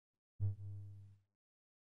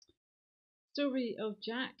Story of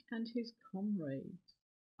Jack and his comrades.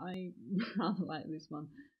 I rather like this one.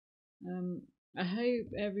 Um, I hope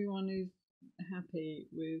everyone is happy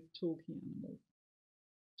with talking animals.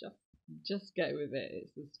 Just, just go with it.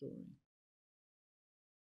 It's the story.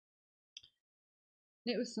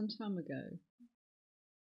 It was some time ago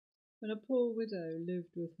when a poor widow lived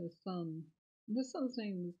with her son. And the son's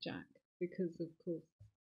name was Jack because, of course,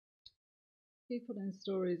 people in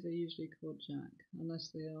stories are usually called Jack, unless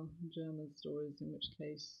they are German stories, in which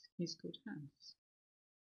case he's called Hans.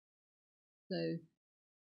 So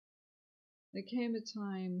there came a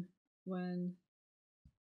time when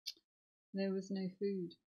there was no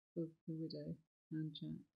food for the widow and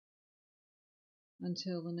Jack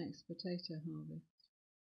until the next potato harvest.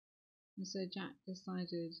 And so Jack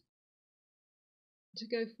decided to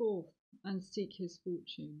go forth and seek his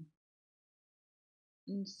fortune.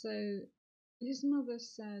 And so his mother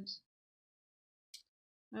said,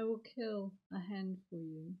 "I will kill a hen for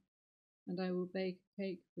you, and I will bake a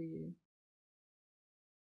cake for you.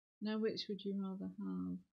 Now, which would you rather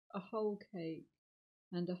have? A whole cake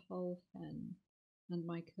and a whole hen and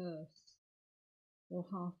my curse, or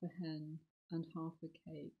half a hen and half a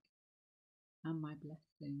cake and my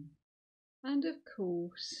blessing?" And of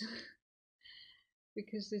course,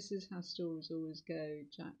 because this is how stories always go,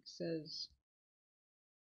 Jack says,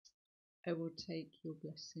 "I will take your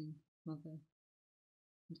blessing, mother,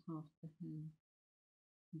 and half the hen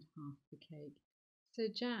and half the cake." So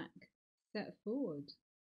Jack set forward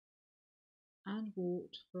and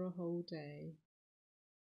walked for a whole day.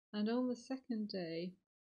 And on the second day,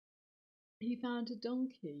 he found a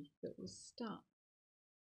donkey that was stuck.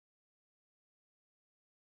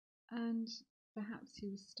 And perhaps he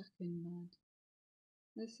was stuck in mud.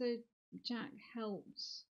 And so Jack helped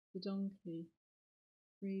the donkey,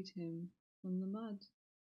 freed him from the mud.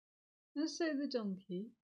 And so the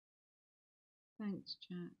donkey thanked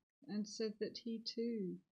Jack and said that he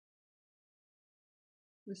too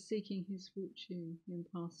was seeking his fortune in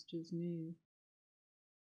pastures new.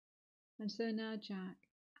 And so now Jack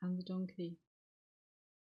and the donkey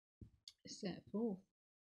set forth.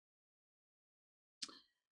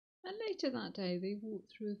 And later that day they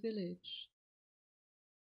walked through a village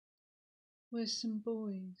where some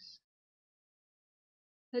boys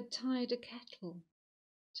had tied a kettle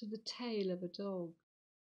to the tail of a dog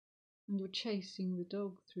and were chasing the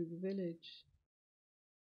dog through the village.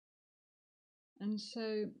 And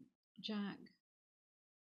so Jack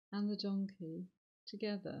and the donkey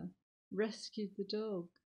together rescued the dog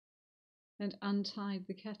and untied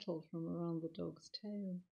the kettle from around the dog's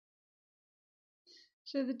tail.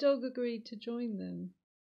 So the dog agreed to join them.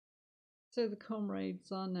 So the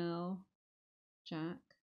comrades are now Jack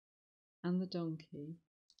and the donkey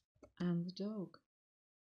and the dog.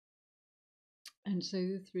 And so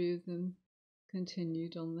the three of them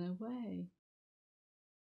continued on their way.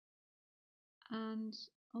 And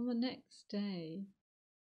on the next day,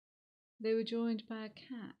 they were joined by a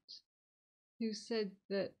cat who said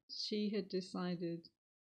that she had decided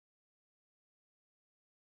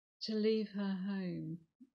to leave her home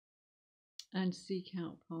and seek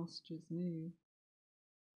out pastures new.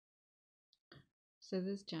 So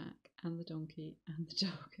there's Jack and the donkey and the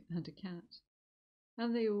dog and a cat,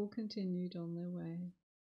 and they all continued on their way.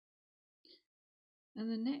 And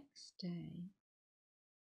the next day,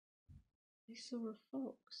 they saw a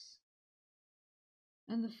fox,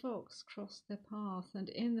 and the fox crossed their path, and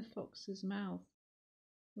in the fox's mouth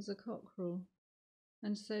was a cockerel.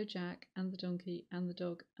 And so Jack and the donkey and the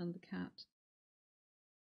dog and the cat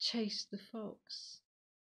chased the fox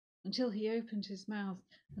until he opened his mouth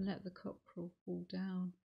and let the cockerel fall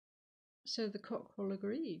down. So the cockerel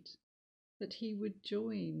agreed that he would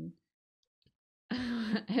join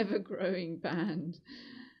an ever-growing band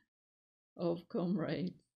of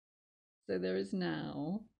comrades. So there is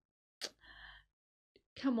now,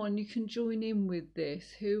 come on, you can join in with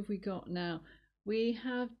this. Who have we got now? We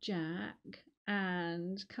have Jack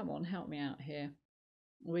and, come on, help me out here.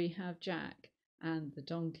 We have Jack and the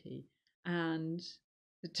donkey and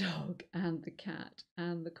the dog and the cat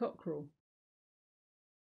and the cockerel.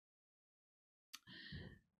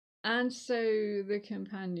 And so the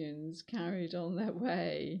companions carried on their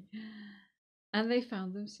way, and they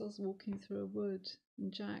found themselves walking through a wood.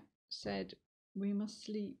 And Jack said, "We must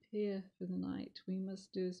sleep here for the night. We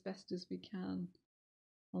must do as best as we can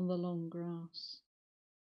on the long grass."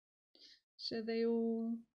 So they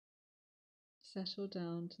all settled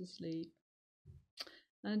down to sleep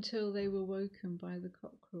until they were woken by the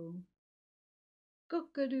cockerel,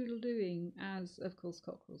 cock-a-doodle-doing, as of course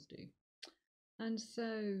cockerels do. And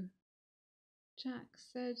so Jack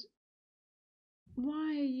said,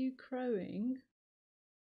 Why are you crowing?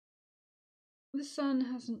 The sun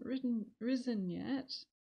hasn't risen yet.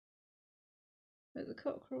 But the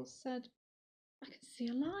cockerel said, I can see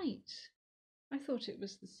a light. I thought it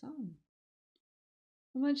was the sun.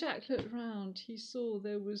 And when Jack looked round, he saw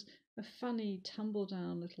there was a funny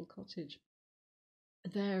tumble-down little cottage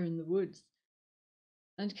there in the woods,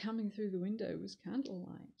 and coming through the window was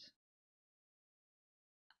candlelight.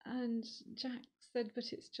 And Jack said,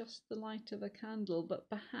 but it's just the light of a candle, but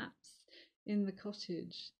perhaps in the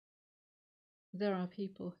cottage there are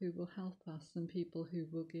people who will help us and people who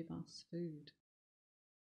will give us food.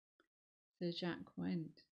 So Jack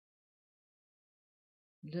went,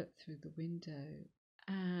 looked through the window,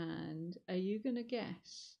 and are you going to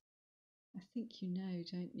guess? I think you know,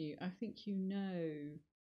 don't you? I think you know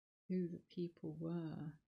who the people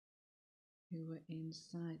were who were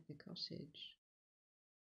inside the cottage.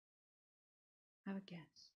 Have a guess.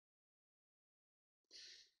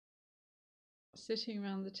 Sitting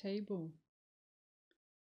around the table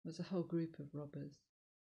was a whole group of robbers,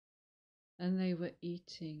 and they were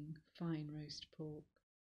eating fine roast pork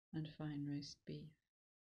and fine roast beef,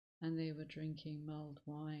 and they were drinking mulled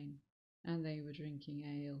wine, and they were drinking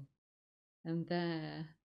ale, and there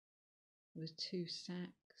were 2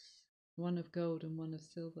 sacks, one of gold and one of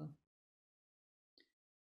silver.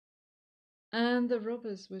 And the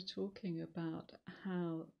robbers were talking about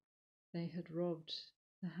how they had robbed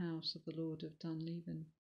the house of the Lord of Dunleven,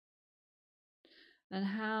 and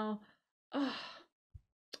how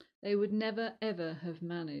they would never ever have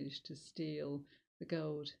managed to steal the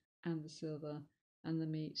gold and the silver and the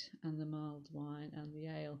meat and the mulled wine and the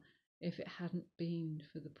ale if it hadn't been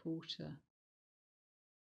for the porter.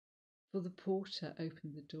 For the porter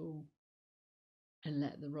opened the door and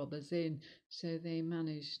let the robbers in, so they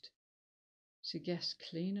managed to get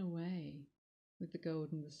clean away with the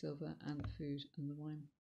gold and the silver and the food and the wine.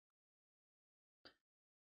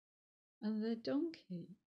 And the donkey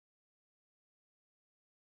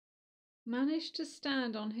managed to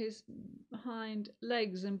stand on his hind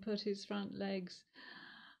legs and put his front legs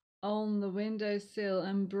on the windowsill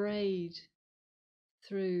and brayed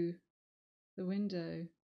through the window.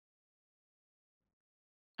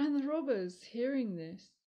 And the robbers, hearing this,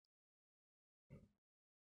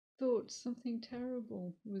 thought something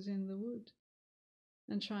terrible was in the wood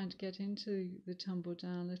and trying to get into the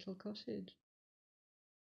tumble-down little cottage.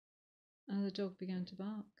 And the dog began to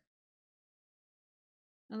bark.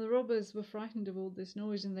 And the robbers were frightened of all this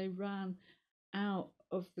noise, and they ran out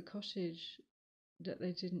of the cottage, that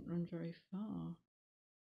they didn't run very far.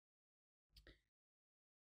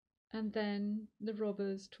 And then the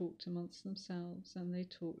robbers talked amongst themselves, and they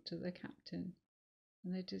talked to the captain,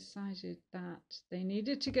 and they decided that they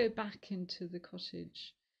needed to go back into the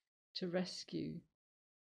cottage to rescue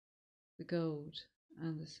the gold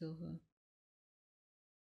and the silver.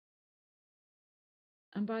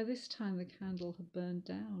 And by this time the candle had burned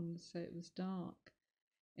down, so it was dark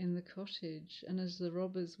in the cottage. And as the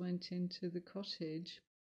robbers went into the cottage,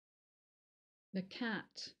 the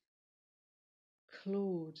cat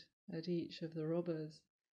clawed at each of the robbers,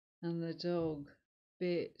 and the dog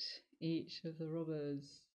bit each of the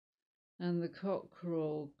robbers, and the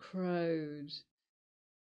cockerel crowed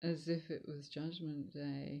as if it was Judgment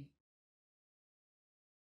Day.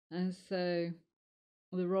 And so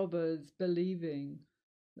the robbers, believing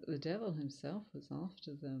that the devil himself was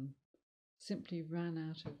after them, simply ran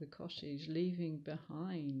out of the cottage, leaving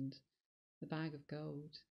behind the bag of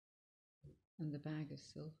gold and the bag of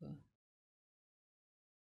silver.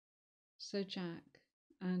 So Jack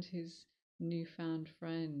and his newfound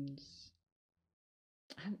friends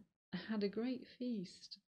had a great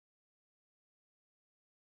feast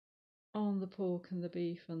on the pork and the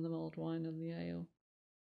beef and the mulled wine and the ale.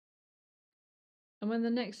 And when the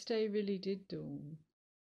next day really did dawn,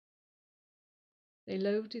 they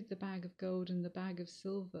loaded the bag of gold and the bag of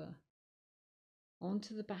silver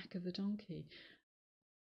onto the back of the donkey.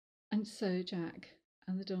 And so Jack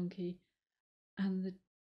and the donkey and the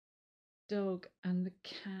dog and the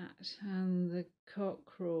cat and the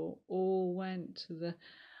cockerel all went to the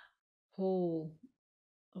hall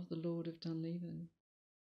of the Lord of Dunleven.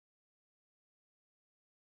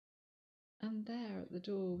 And there at the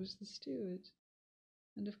door was the steward,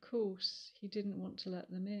 and of course he didn't want to let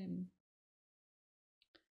them in.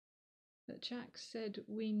 But Jack said,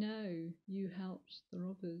 we know you helped the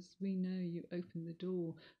robbers, we know you opened the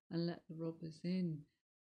door and let the robbers in,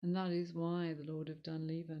 and that is why the Lord of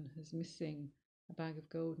Dunleven is missing a bag of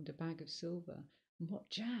gold and a bag of silver. And what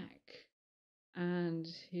Jack and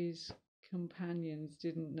his companions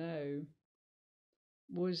didn't know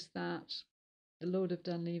was that the Lord of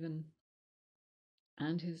Dunleven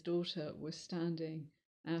and his daughter were standing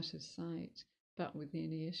out of sight but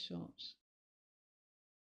within earshot,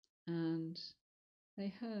 and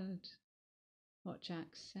they heard what Jack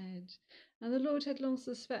said. And the Lord had long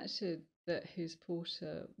suspected that his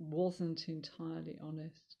porter wasn't entirely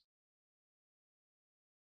honest.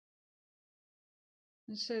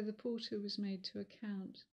 And so the porter was made to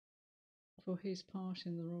account for his part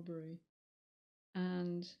in the robbery.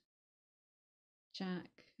 And Jack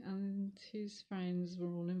and his friends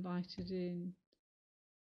were all invited in.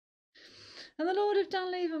 And the Lord of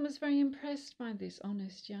Dunleavon was very impressed by this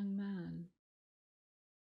honest young man.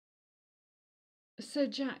 So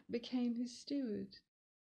Jack became his steward,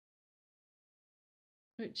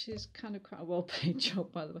 which is kind of quite a well-paid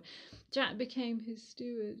job, by the way. Jack became his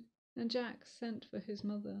steward, and Jack sent for his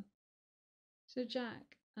mother. So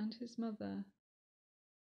Jack and his mother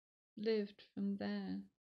lived from there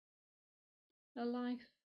a life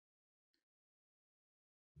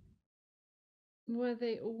where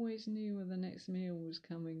they always knew where the next meal was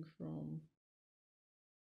coming from,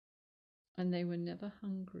 and they were never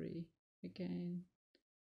hungry again.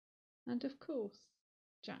 And of course,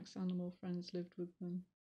 Jack's animal friends lived with them.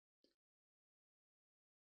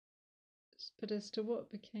 But as to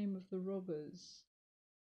what became of the robbers,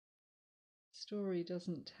 the story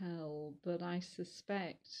doesn't tell, but I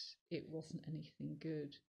suspect it wasn't anything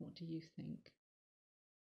good. What do you think?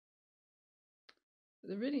 But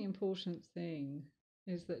the really important thing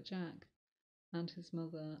is that Jack and his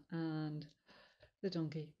mother and the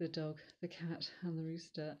donkey, the dog, the cat, and the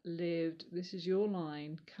rooster lived. This is your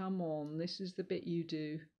line. Come on, this is the bit you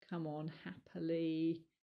do. Come on, happily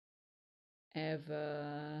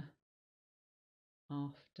ever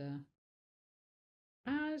after.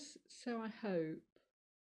 As so I hope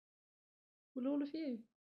will all of you.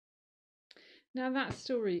 Now that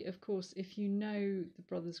story, of course, if you know the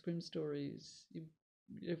Brothers Grimm stories,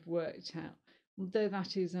 you've worked out, though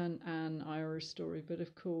that is an Irish story, but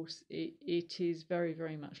of course it is very,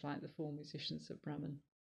 very much like the Four Musicians of Bremen.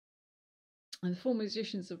 And the Four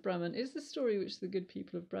Musicians of Bremen is the story which the good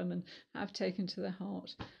people of Bremen have taken to their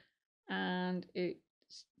heart. And the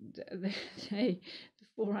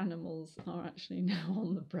four animals are actually now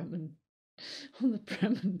on the Bremen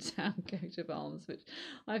town coat of arms, which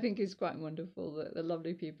I think is quite wonderful that the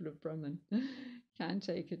lovely people of Bremen can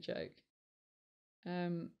take a joke.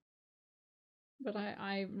 But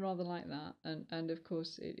I rather like that, and of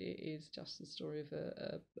course it is just the story of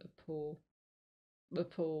a poor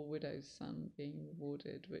widow's son being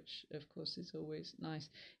rewarded, which of course is always nice.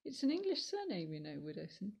 It's an English surname, you know,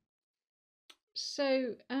 Widowson.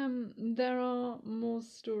 So there are more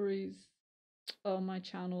stories on my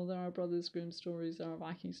channel. There are Brothers Grimm stories, there are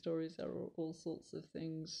Viking stories, there are all sorts of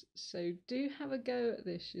things. So do have a go at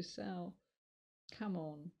this yourself. Come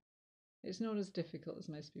on. It's not as difficult as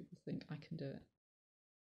most people think. I can do it.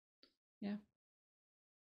 Yeah.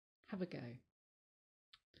 Have a go.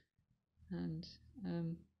 And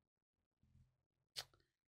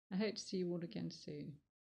I hope to see you all again soon.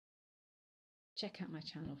 Check out my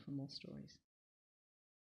channel for more stories.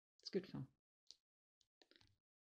 It's good fun.